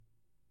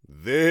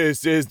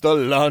This is the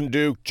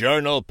Londuke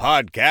Journal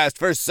podcast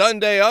for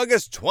Sunday,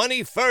 August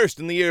 21st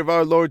in the year of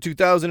our Lord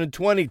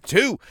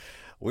 2022.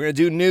 We're going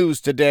to do news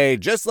today.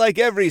 Just like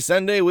every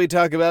Sunday, we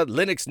talk about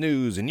Linux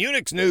news and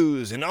Unix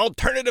news and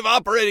alternative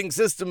operating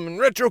system and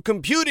retro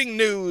computing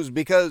news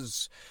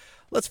because,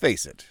 let's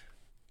face it,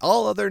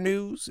 all other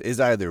news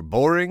is either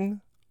boring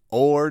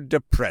or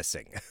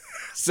depressing.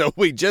 So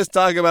we just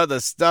talk about the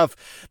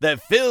stuff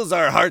that fills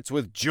our hearts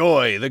with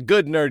joy, the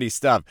good nerdy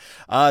stuff.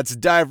 Let's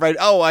dive right.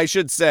 Oh, I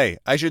should say,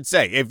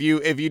 if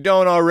you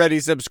don't already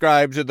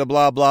subscribe to the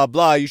blah blah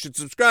blah, you should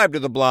subscribe to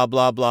the blah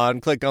blah blah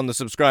and click on the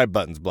subscribe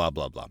buttons. Blah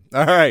blah blah.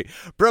 All right,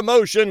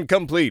 promotion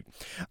complete.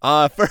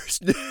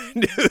 First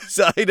news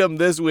item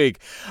this week.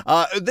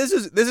 This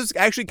is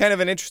actually kind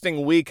of an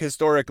interesting week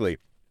historically.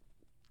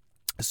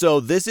 So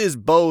this is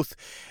both.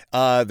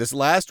 This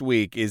last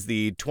week is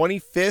the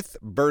 25th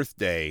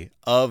birthday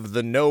of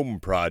the GNOME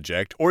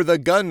project, or the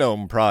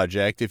GNOME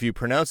project if you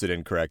pronounce it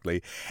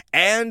incorrectly,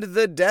 and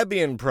the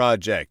Debian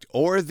project,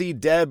 or the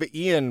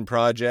Debian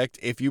project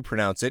if you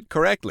pronounce it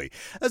correctly.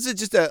 That's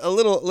just a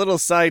little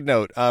side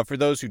note for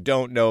those who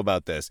don't know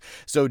about this.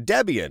 So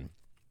Debian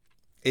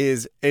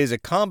is a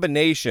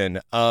combination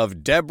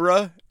of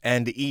Deborah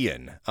and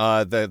Ian.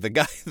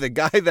 The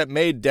guy that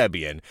made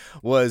Debian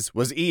was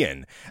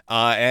Ian,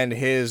 and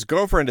his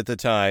girlfriend at the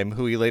time,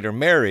 who he later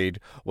married,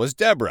 was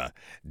Deborah.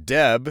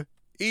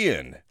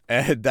 Ian.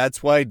 And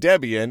that's why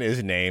Debian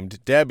is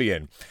named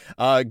Debian.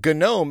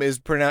 GNOME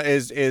is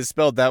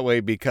spelled that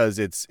way because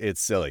it's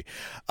silly.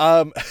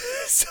 So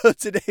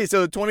today,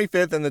 the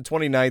 25th and the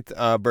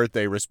 29th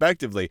birthday,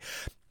 respectively.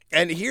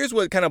 And here's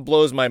what kind of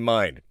blows my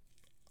mind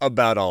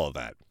about all of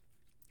that,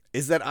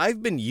 is that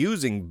I've been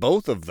using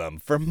both of them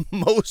for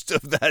most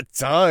of that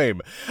time.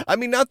 I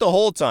mean, not the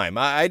whole time.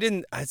 I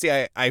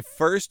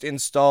first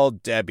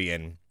installed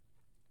Debian.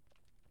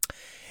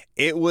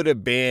 It would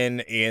have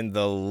been in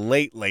the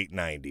late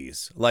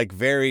 90s, like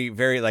very,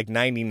 very like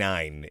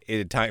 99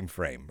 time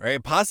frame,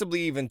 right?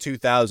 Possibly even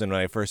 2000 when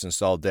I first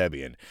installed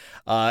Debian.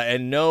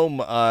 And GNOME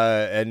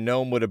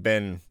would have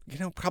been,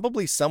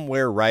 probably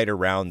somewhere right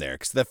around there.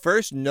 Because the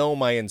first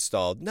GNOME I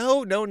installed,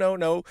 no,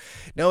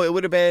 it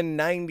would have been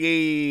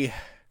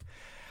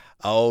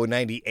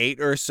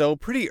 98 or so,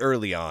 pretty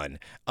early on.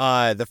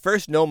 The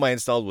first GNOME I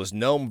installed was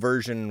GNOME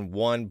version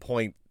 1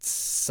 point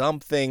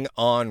something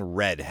on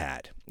Red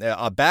Hat.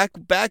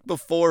 Back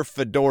before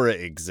Fedora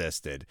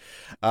existed,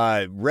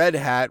 Red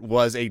Hat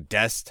was a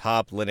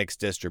desktop Linux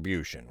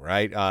distribution,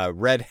 right?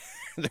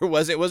 It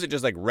wasn't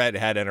just like Red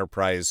Hat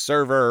Enterprise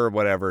Server or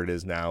whatever it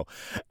is now,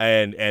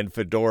 and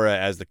Fedora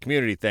as the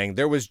community thing.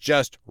 There was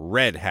just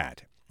Red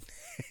Hat.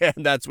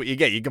 And that's what you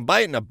get. You can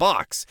buy it in a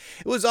box.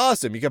 It was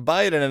awesome. You could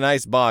buy it in a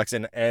nice box,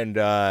 and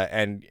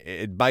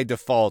it, by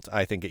default,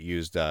 I think it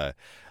used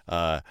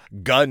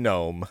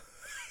GNOME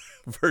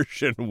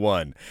version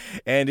 1,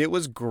 and it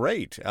was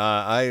great.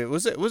 It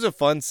was a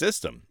fun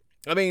system.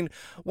 I mean,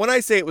 when I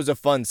say it was a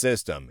fun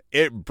system,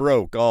 it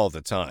broke all the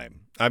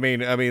time. I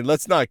mean,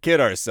 let's not kid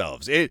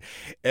ourselves. Did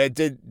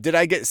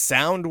I get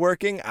sound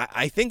working?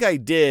 I think I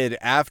did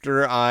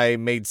after I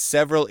made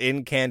several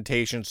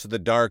incantations to the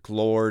Dark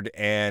Lord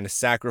and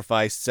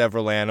sacrificed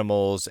several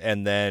animals,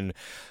 and then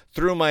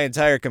threw my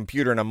entire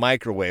computer in a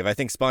microwave. I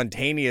think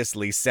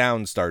spontaneously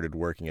sound started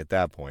working at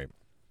that point.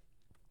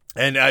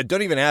 And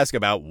don't even ask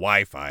about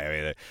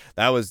Wi-Fi.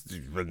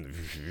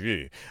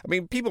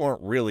 People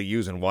weren't really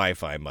using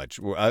Wi-Fi much,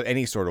 or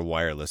any sort of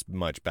wireless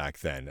much back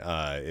then.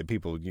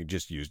 People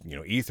just used,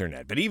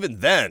 Ethernet. But even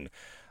then,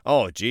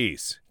 oh,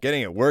 geez,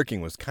 getting it working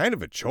was kind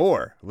of a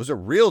chore. It was a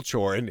real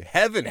chore, and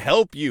heaven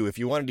help you if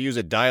you wanted to use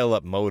a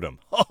dial-up modem.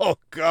 Oh,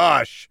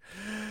 gosh.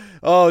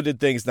 Oh, did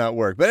things not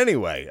work? But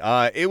anyway,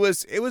 it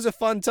was a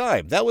fun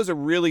time. That was a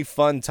really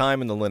fun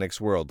time in the Linux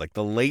world, like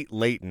the late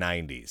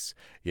 90s,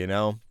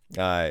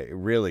 It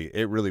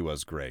really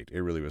was great.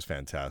 It really was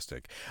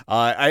fantastic.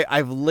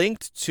 I've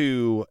linked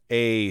to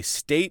a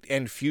State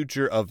and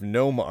Future of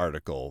GNOME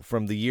article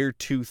from the year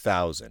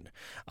 2000.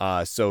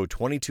 So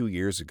 22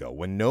 years ago,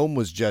 when GNOME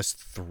was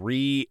just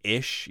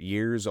 3-ish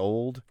years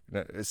old,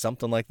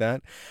 something like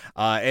that.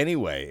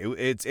 Anyway,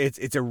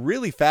 it's a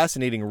really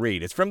fascinating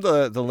read. It's from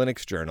the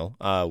Linux Journal,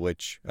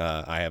 which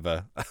I have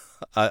a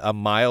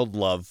mild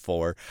love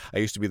for. I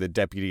used to be the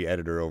deputy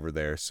editor over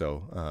there,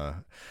 so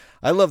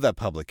I love that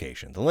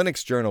publication. The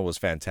Linux Journal was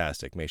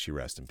fantastic. May she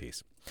rest in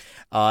peace.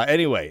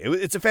 Anyway,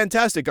 it's a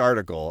fantastic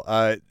article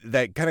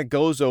that kind of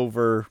goes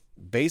over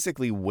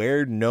basically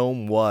where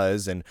GNOME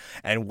was and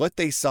what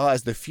they saw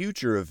as the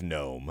future of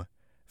GNOME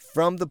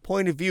from the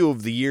point of view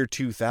of the year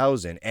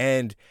 2000.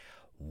 And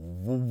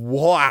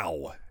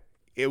wow,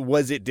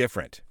 was it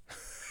different.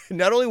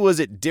 Not only was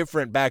it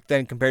different back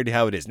then compared to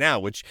how it is now,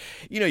 which,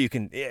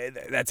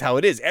 that's how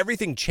it is.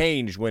 Everything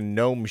changed when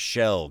GNOME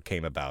Shell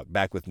came about,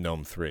 back with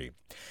GNOME 3.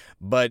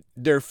 But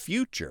their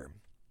future,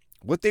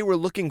 what they were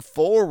looking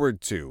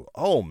forward to,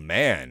 oh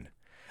man.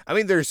 I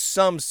mean, there's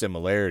some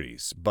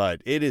similarities,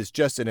 but it is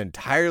just an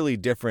entirely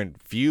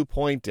different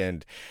viewpoint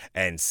and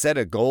set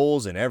of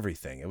goals and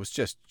everything. It was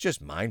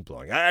just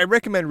mind-blowing. I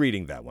recommend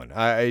reading that one.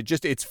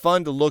 It's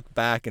fun to look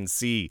back and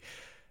see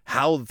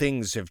how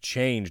things have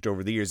changed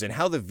over the years and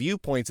how the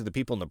viewpoints of the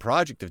people in the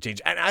project have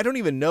changed. And I don't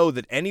even know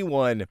that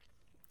anyone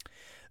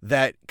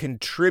that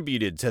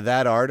contributed to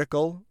that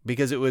article,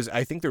 because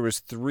I think there was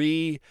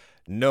 3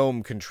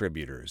 GNOME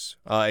contributors,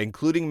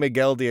 including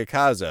Miguel de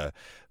Icaza,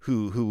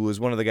 who was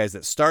one of the guys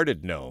that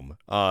started GNOME,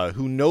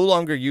 who no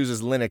longer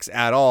uses Linux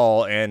at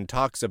all and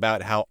talks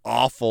about how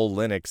awful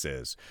Linux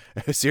is.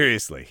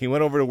 Seriously, he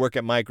went over to work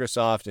at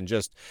Microsoft and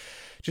just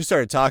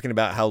started talking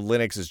about how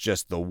Linux is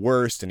just the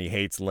worst and he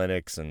hates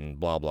Linux and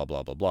blah, blah,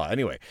 blah, blah, blah.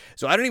 Anyway,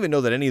 so I don't even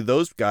know that any of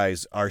those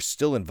guys are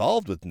still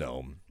involved with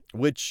GNOME,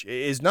 which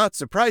is not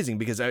surprising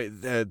because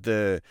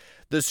the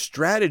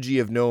strategy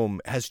of GNOME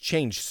has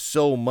changed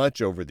so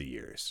much over the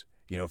years.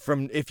 You know,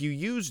 from if you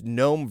used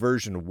GNOME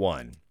version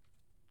 1,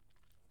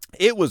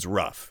 it was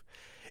rough.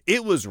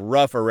 It was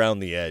rough around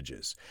the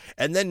edges.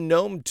 And then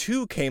GNOME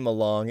 2 came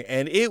along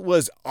and it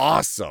was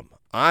awesome.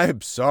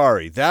 I'm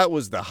sorry. That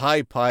was the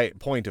high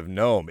point of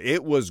GNOME.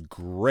 It was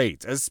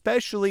great,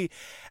 especially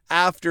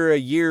after a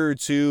year or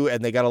two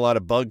and they got a lot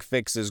of bug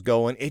fixes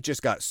going. It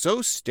just got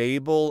so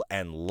stable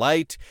and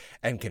light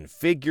and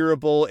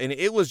configurable, and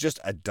it was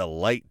just a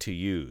delight to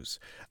use.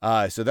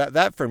 So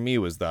that for me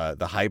was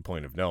the high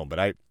point of GNOME. But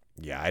I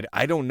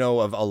don't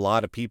know of a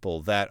lot of people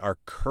that are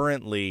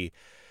currently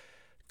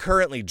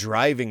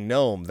driving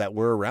GNOME that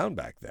were around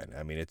back then.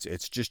 I mean,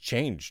 it's just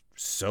changed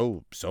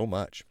so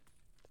much.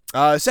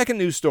 Second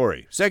news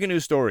story.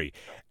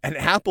 An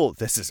Apple,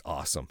 this is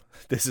awesome.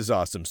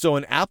 So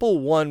an Apple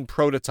One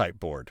prototype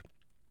board.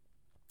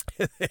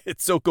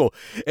 It's so cool.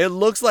 It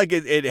looks like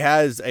it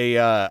has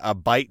a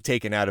bite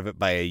taken out of it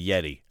by a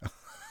Yeti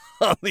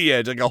on the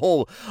edge. Like a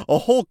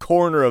whole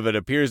corner of it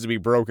appears to be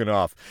broken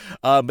off.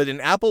 But an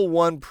Apple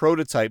One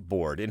prototype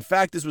board. In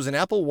fact, this was an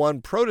Apple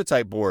One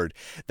prototype board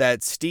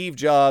that Steve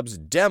Jobs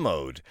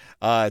demoed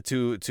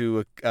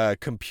to a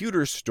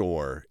computer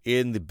store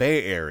in the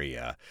Bay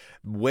Area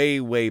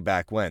way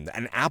back when.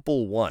 An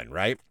Apple One,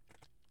 right?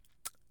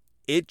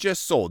 It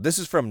just sold. This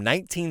is from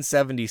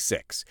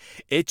 1976.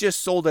 It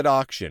just sold at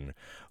auction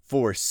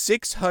for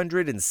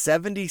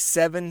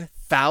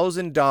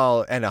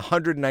 $677,000 and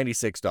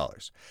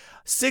 $196.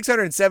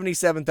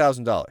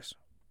 $677,000.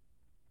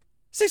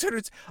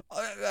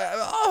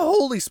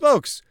 Holy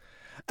smokes.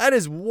 That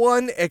is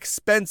one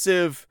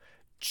expensive,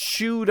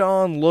 chewed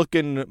on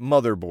looking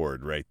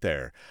motherboard right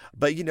there.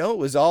 But it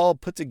was all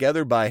put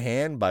together by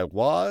hand by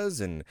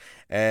Woz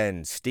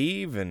and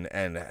Steve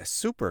and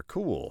super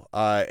cool.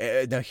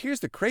 Now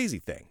here's the crazy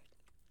thing.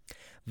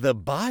 The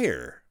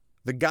buyer,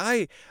 the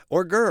guy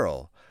or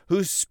girl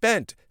who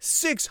spent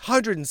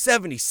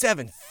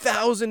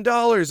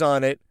 $677,000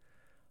 on it,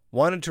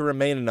 wanted to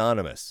remain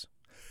anonymous.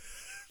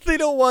 They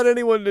don't want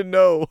anyone to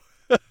know.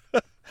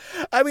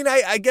 I mean,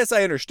 I guess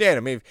I understand. I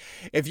mean,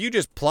 if you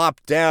just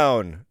plop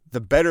down the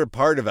better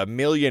part of $1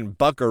 million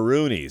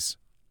buckaroonies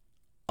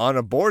on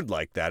a board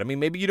like that, I mean,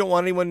 maybe you don't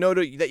want anyone to know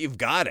that you've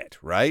got it,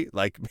 right?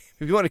 Like,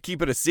 if you want to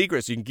keep it a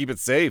secret so you can keep it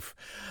safe,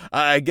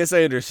 I guess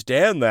I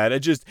understand that. It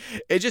just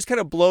kind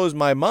of blows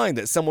my mind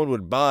that someone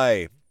would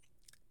buy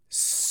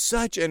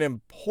such an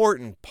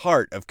important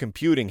part of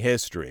computing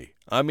history.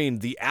 I mean,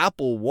 the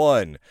Apple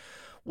One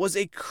was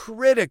a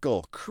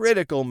critical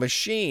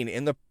machine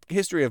in the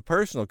history of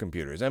personal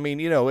computers. I mean,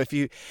 if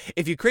you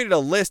created a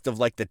list of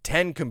like the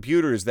 10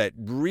 computers that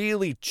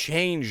really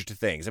changed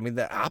things, I mean,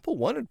 the Apple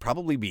One would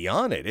probably be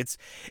on it. It's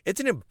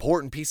an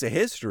important piece of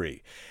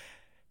history.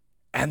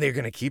 And they're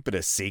going to keep it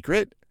a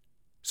secret?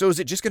 So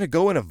is it just going to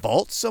go in a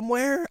vault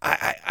somewhere?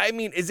 I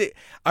mean,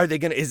 are they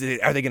going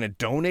to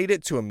donate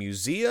it to a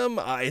museum?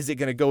 Is it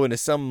going to go into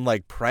some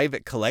like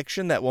private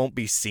collection that won't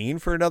be seen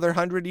for another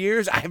 100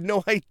 years? I have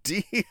no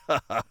idea.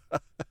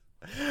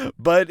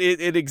 But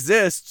it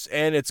exists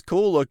and it's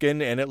cool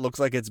looking and it looks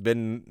like it's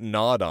been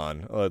gnawed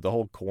on. The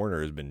whole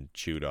corner has been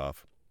chewed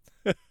off.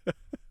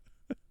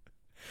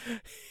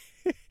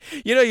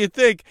 You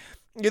think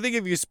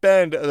if you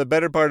spend the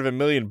better part of $1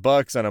 million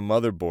on a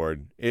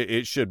motherboard,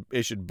 it should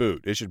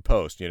boot. It should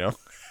post, I'm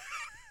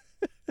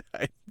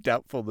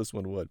doubtful this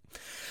one would.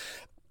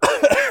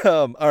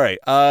 All right.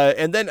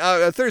 And then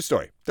a third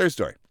story.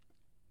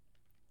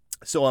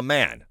 So a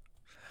man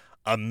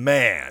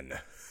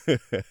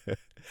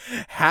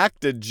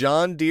hacked a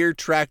John Deere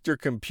tractor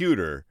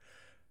computer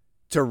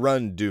to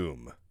run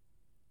Doom,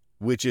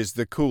 which is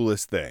the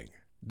coolest thing.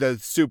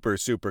 That's super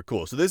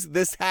cool. So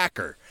this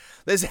hacker,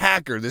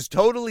 this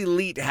total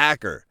elite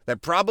hacker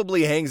that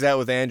probably hangs out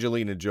with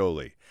Angelina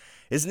Jolie,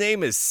 his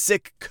name is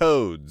Sick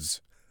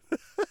Codes.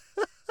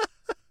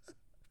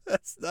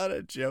 That's not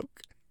a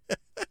joke.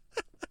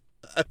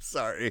 I'm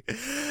sorry.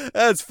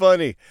 That's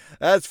funny.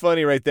 That's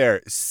funny right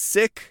there.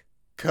 Sick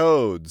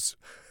Codes.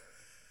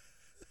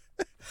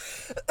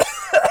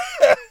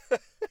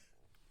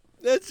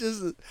 That's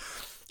just...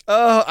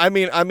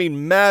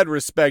 mad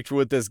respect for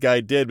what this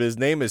guy did. But his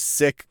name is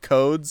Sick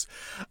Codes.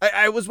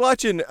 I was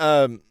watching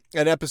an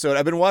episode.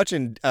 I've been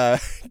watching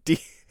not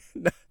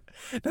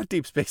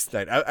Deep Space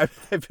Nine.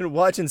 I've been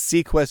watching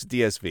Sequest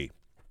DSV.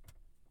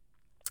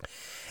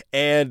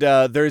 And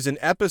there's an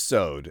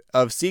episode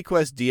of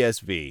Sequest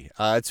DSV.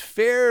 It's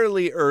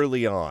fairly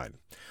early on,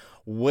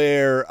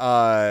 where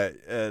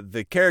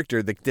the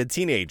character, the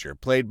teenager,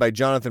 played by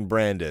Jonathan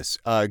Brandis,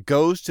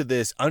 goes to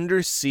this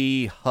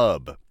undersea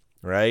hub,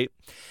 right?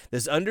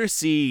 This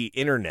undersea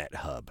internet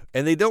hub.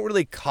 And they don't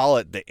really call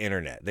it the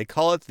internet. They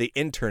call it the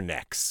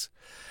internex.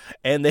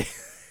 And they...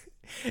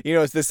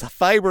 it's this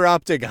fiber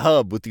optic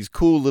hub with these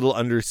cool little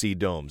undersea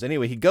domes.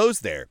 Anyway, he goes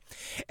there,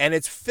 and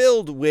it's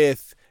filled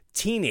with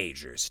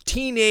teenage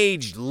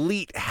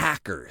elite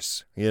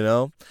hackers,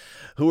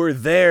 who are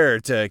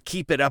there to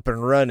keep it up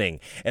and running.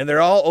 And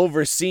they're all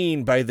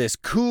overseen by this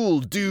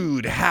cool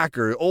dude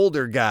hacker,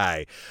 older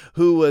guy,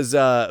 who's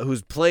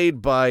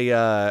played by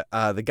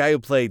the guy who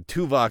played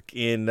Tuvok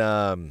in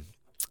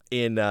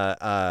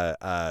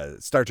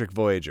Star Trek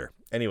Voyager.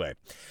 Anyway.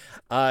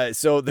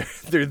 So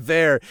they're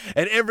there,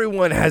 and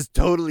everyone has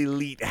totally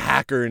elite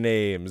hacker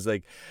names.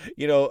 Like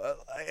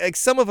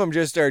some of them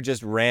are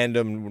just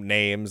random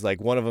names. Like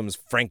one of them's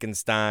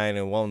Frankenstein,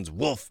 and one's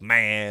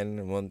Wolfman,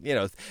 and one,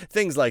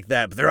 things like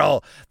that. But they're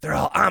all,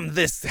 I'm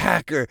this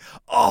hacker.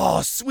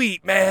 Oh,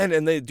 sweet, man.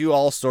 And they do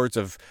all sorts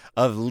of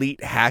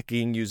elite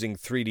hacking using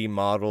 3D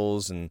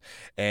models, and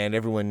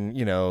everyone,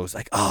 is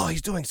like, oh,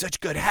 he's doing such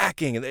good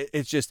hacking. And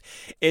it's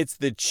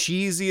the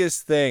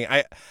cheesiest thing.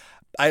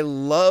 I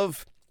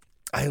love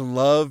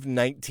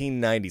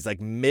 1990s,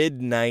 like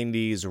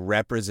mid-90s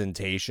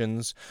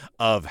representations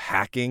of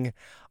hacking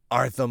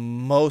are the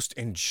most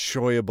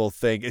enjoyable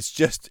thing. It's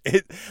just,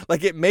 it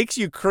makes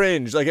you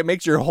cringe. Like, it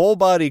makes your whole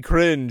body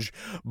cringe,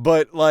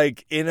 but,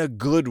 like, in a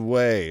good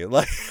way.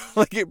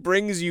 Like it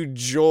brings you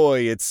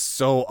joy. It's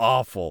so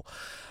awful.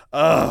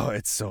 Oh,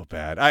 it's so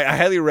bad. I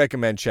highly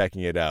recommend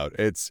checking it out.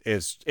 It's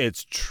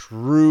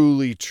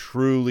truly,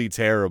 truly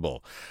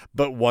terrible,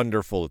 but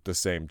wonderful at the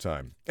same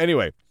time.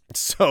 Anyway.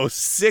 So,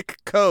 Sick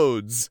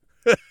Codes.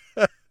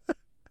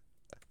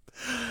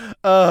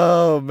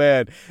 Oh,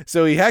 man.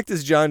 So he hacked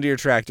his John Deere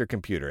tractor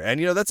computer. And,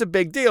 that's a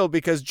big deal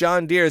because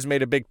John Deere has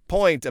made a big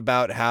point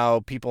about how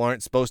people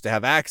aren't supposed to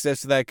have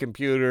access to that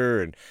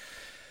computer. And,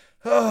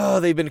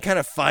 they've been kind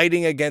of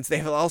fighting against, they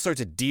have all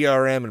sorts of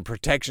DRM and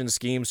protection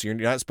schemes. So you're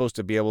not supposed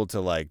to be able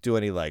to, do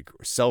any,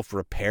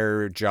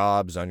 self-repair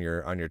jobs on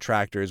your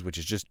tractors, which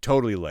is just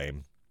totally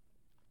lame.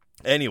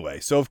 Anyway,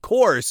 so of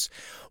course,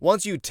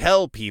 once you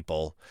tell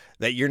people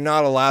that you're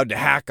not allowed to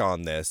hack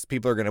on this,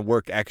 people are going to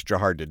work extra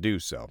hard to do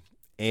so.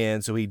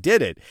 And so he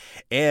did it,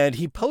 and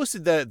he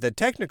posted the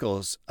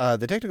technical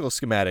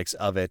schematics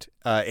of it,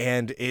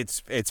 and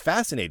it's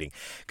fascinating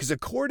because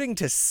according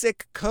to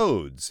Sick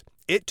Codes,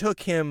 it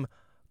took him,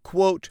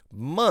 quote,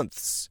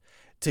 months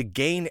to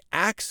gain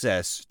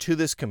access to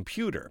this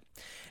computer.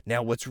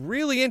 Now, what's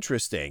really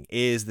interesting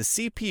is the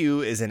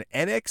CPU is an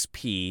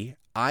NXP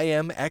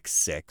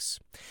IMX6.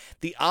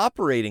 The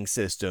operating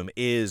system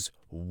is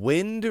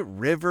Wind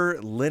River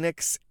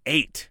Linux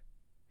 8.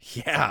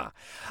 Yeah.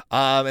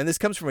 And this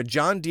comes from a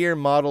John Deere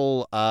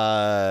model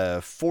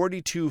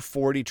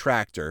 4240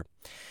 tractor.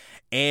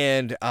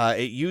 And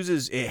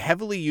it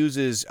heavily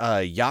uses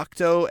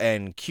Yocto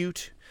and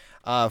Qt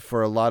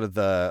for a lot of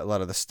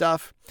the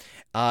stuff.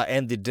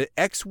 And the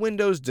X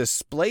Windows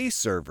display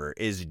server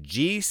is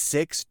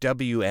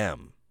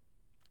G6WM.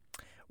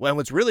 Well,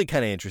 what's really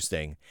kind of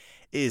interesting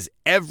is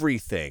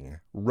everything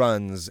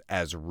runs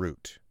as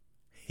root.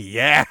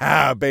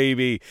 Yeah,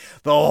 baby.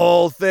 The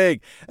whole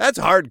thing. That's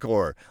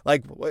hardcore.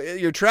 Like,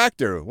 your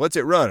tractor, what's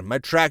it run? My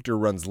tractor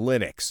runs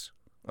Linux.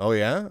 Oh,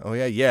 yeah? Oh,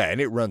 yeah, yeah. And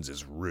it runs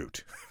as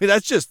root.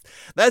 That's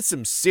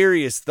some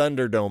serious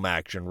Thunderdome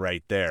action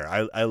right there.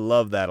 I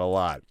love that a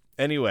lot.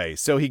 Anyway,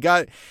 so he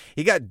got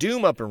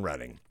Doom up and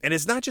running. And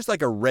it's not just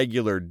like a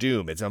regular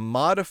Doom. It's a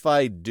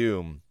modified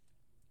Doom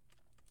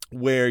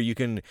where you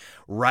can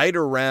ride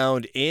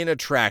around in a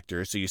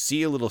tractor. So you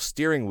see a little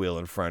steering wheel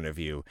in front of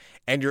you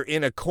and you're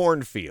in a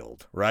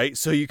cornfield, right?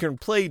 So you can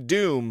play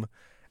Doom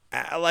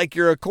like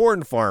you're a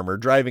corn farmer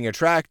driving a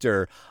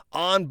tractor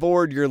on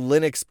board your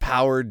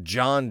Linux-powered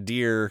John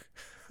Deere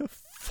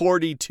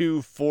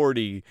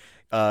 4240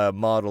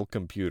 model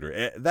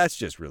computer. That's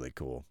just really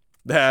cool.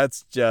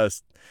 It's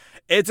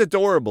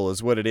adorable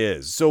is what it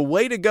is. So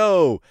way to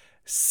go,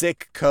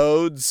 Sick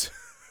Codes.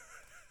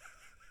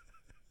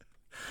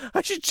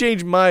 I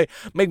should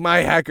make my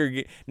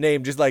hacker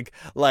name just like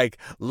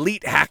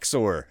Leet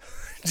Haxor.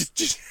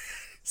 just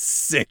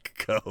Sick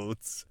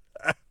Codes.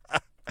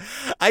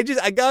 I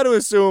got to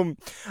assume,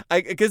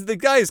 because the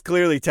guy is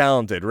clearly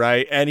talented,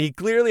 right? And he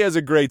clearly has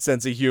a great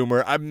sense of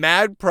humor. I'm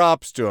mad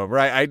props to him,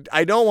 right?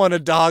 I don't want to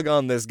dog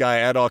on this guy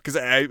at all, because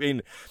I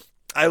mean,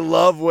 I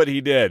love what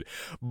he did.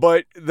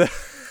 But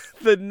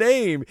the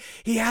name,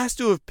 he has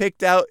to have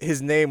picked out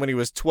his name when he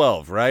was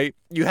 12, right?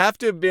 You have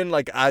to have been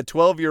like a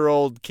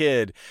 12-year-old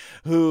kid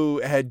who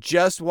had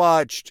just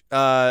watched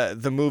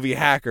the movie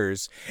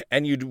Hackers,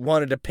 and you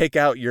wanted to pick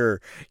out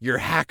your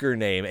hacker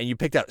name, and you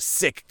picked out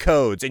Sick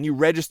Codes, and you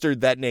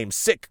registered that name,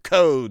 Sick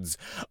Codes,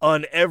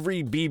 on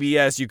every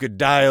BBS you could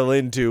dial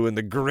into in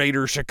the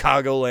greater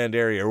Chicagoland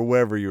area or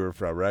wherever you were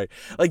from, right?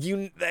 Like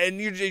you're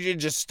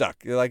just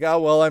stuck. You're like,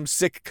 oh, well, I'm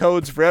Sick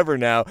Codes forever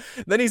now.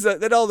 Then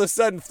then all of a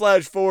sudden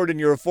flash forward and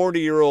you're a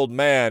 40-year-old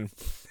man.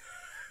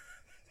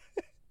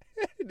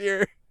 and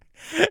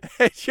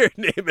your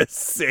name is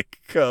Sick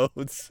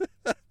Codes.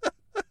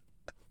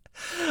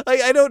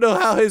 Like, I don't know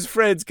how his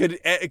friends could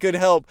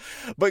help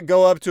but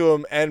go up to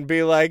him and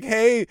be like,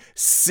 "Hey,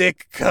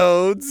 Sick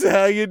Codes,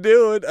 how you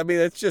doing?" I mean,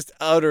 it's just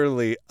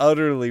utterly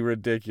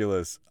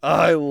ridiculous.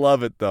 I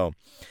love it though.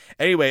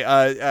 Anyway,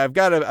 I've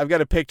got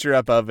a picture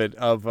up of it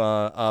up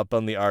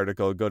on the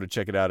article. Go to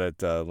check it out at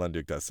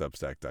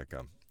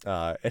lenduke.substack.com.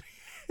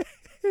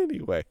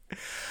 Anyway,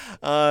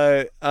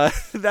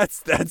 that's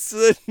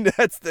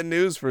the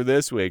news for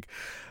this week.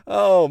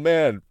 Oh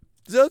man,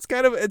 so it's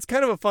kind of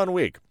a fun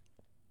week.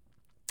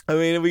 I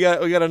mean, we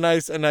got a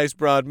nice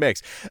broad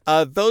mix.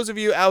 Those of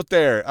you out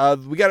there,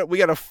 we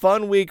got a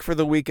fun week for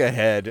the week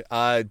ahead.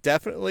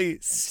 Definitely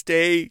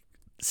stay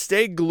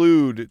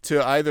glued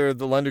to either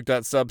the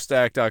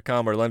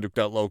lenduke.substack.com or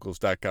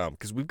lenduke.locals.com,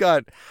 because we've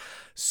got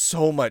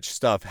so much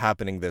stuff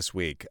happening this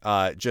week.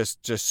 Just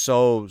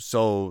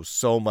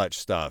so much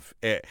stuff.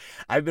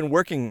 I've been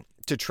working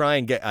to try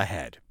and get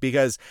ahead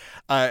because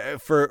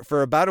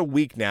for about a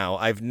week now,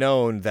 I've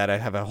known that I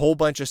have a whole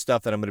bunch of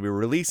stuff that I'm going to be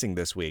releasing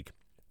this week.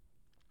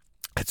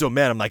 And so,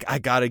 man, I'm like, I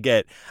got to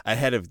get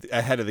ahead of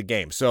the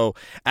game. So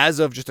as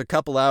of just a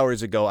couple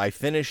hours ago, I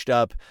finished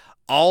up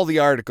all the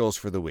articles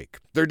for the week.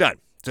 They're done.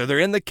 So they're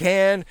in the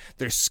can,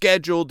 they're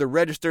scheduled, they're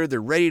registered, they're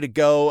ready to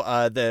go.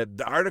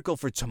 The article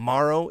for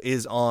tomorrow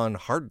is on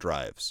hard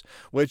drives,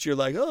 which you're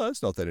like, oh,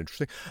 that's not that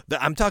interesting.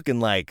 I'm talking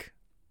like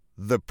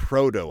the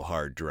proto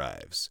hard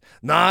drives,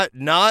 not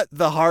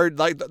the hard,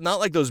 not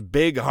like those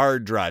big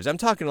hard drives. I'm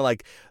talking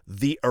like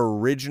the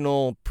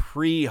original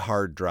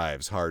pre-hard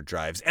drives,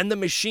 and the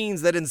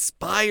machines that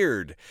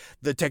inspired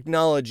the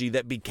technology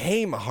that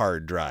became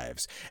hard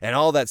drives and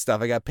all that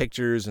stuff. I got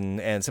pictures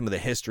and some of the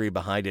history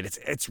behind it.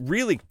 It's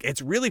really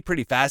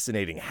pretty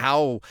fascinating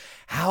how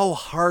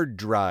hard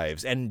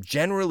drives and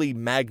generally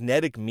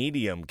magnetic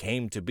medium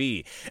came to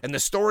be, and the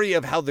story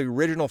of how the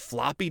original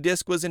floppy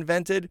disk was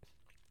invented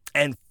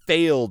and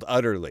failed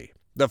utterly.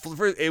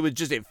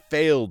 It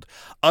failed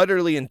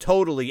utterly and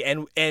totally,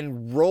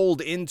 and rolled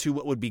into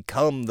what would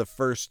become the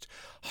first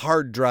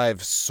hard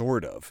drive,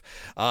 sort of.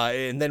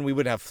 And then we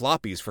would have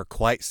floppies for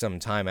quite some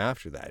time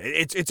after that.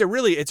 It's a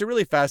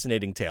really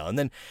fascinating tale. And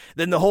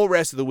then the whole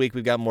rest of the week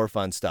we've got more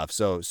fun stuff.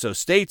 So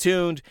stay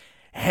tuned.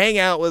 Hang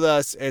out with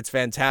us. It's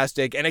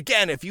fantastic. And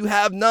again, if you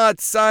have not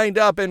signed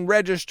up and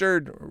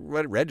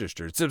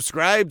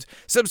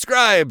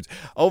subscribed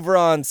over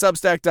on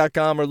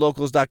substack.com or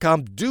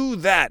locals.com, do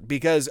that,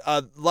 because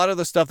a lot of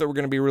the stuff that we're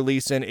going to be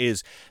releasing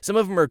is, some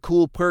of them are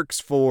cool perks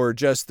for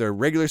just the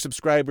regular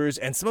subscribers,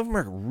 and some of them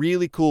are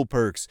really cool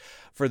perks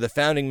for the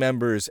founding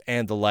members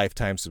and the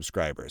lifetime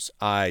subscribers.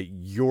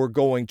 You're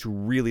going to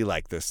really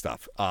like this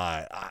stuff.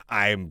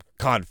 I'm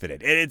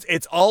confident.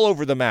 It's all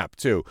over the map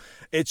too.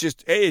 It's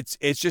just,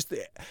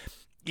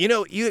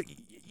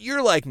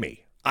 you're like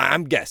me,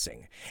 I'm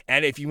guessing.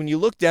 And when you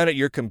look down at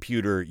your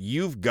computer,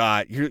 you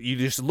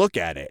just look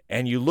at it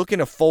and you look in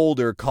a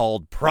folder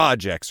called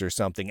projects or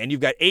something, and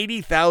you've got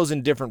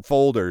 80,000 different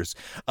folders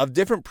of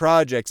different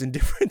projects in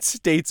different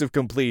states of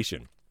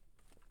completion.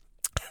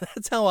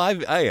 That's how I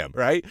am,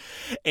 right?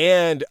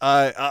 And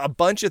a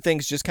bunch of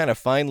things just kind of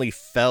finally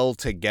fell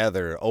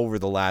together over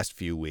the last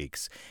few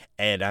weeks,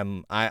 and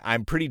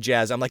I'm pretty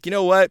jazzed. I'm like, you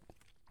know what?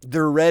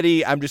 They're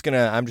ready. I'm just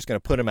gonna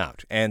put them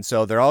out, and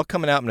so they're all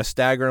coming out. I'm gonna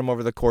stagger them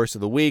over the course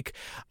of the week.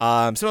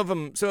 Some of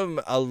them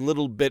a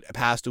little bit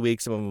past a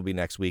week. Some of them will be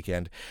next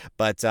weekend,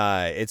 but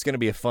it's gonna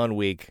be a fun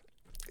week.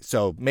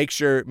 So make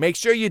sure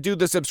you do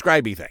the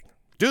subscribey thing.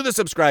 Do the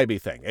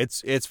subscribey thing.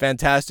 It's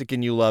fantastic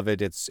and you love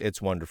it.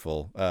 It's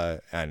wonderful,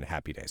 and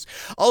happy days.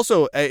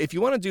 Also, if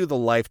you want to do the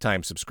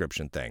lifetime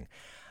subscription thing,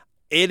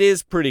 it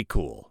is pretty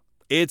cool.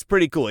 It's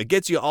pretty cool. It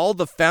gets you all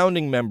the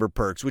founding member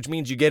perks, which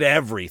means you get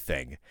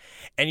everything.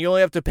 And you only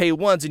have to pay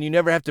once, and you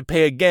never have to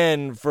pay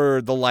again for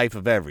the life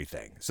of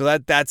everything. So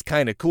that's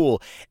kind of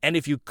cool. And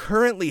if you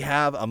currently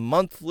have a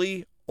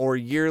monthly or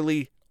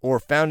yearly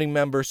or founding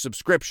member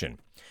subscription,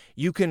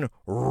 you can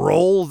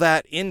roll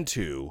that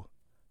into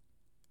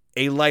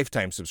a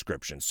lifetime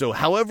subscription. So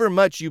however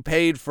much you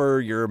paid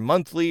for your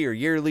monthly or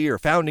yearly or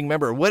founding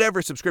member or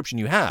whatever subscription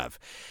you have,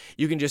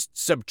 you can just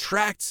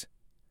subtract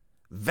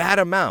that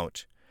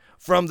amount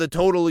from the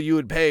total you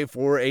would pay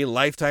for a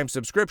lifetime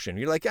subscription.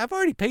 You're like, I've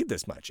already paid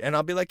this much. And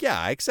I'll be like, yeah,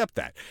 I accept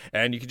that.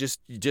 And you can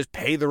just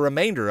pay the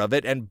remainder of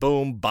it, and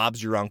boom,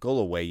 Bob's your uncle,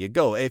 away you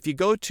go. If you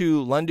go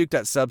to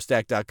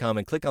lenduke.substack.com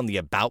and click on the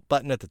About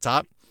button at the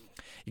top,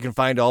 You can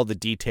find all the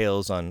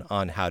details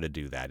on how to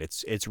do that.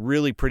 It's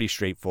really pretty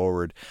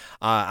straightforward.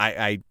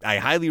 I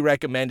highly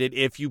recommend it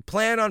if you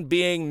plan on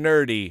being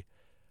nerdy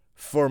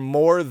for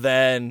more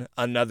than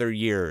another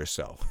year or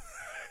so.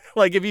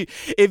 Like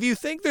if you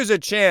think there's a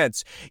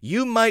chance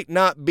you might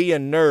not be a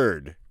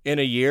nerd in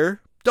a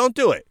year, don't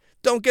do it.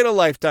 Don't get a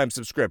lifetime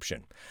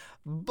subscription.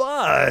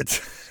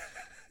 But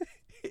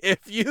if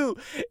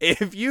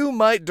you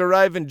might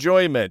derive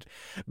enjoyment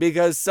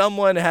because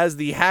someone has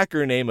the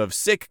hacker name of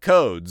Sick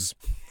Codes,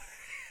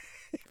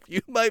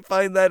 you might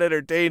find that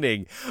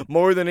entertaining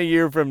more than a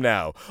year from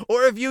now.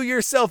 Or if you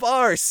yourself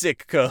are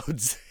Sick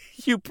Codes,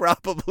 you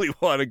probably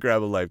want to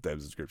grab a lifetime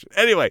subscription.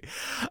 Anyway,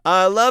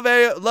 love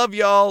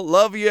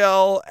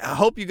y'all. I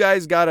hope you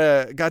guys got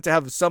to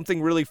have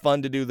something really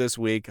fun to do this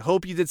week.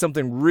 Hope you did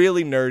something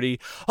really nerdy.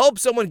 Hope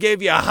someone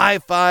gave you a high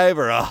five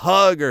or a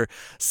hug or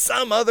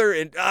some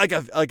other like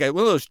one of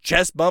those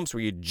chest bumps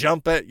where you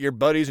jump at your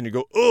buddies and you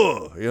go,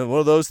 ugh, one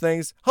of those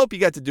things. Hope you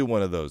got to do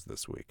one of those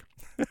this week.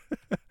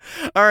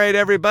 All right,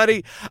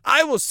 everybody.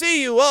 I will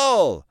see you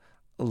all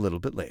a little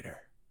bit later.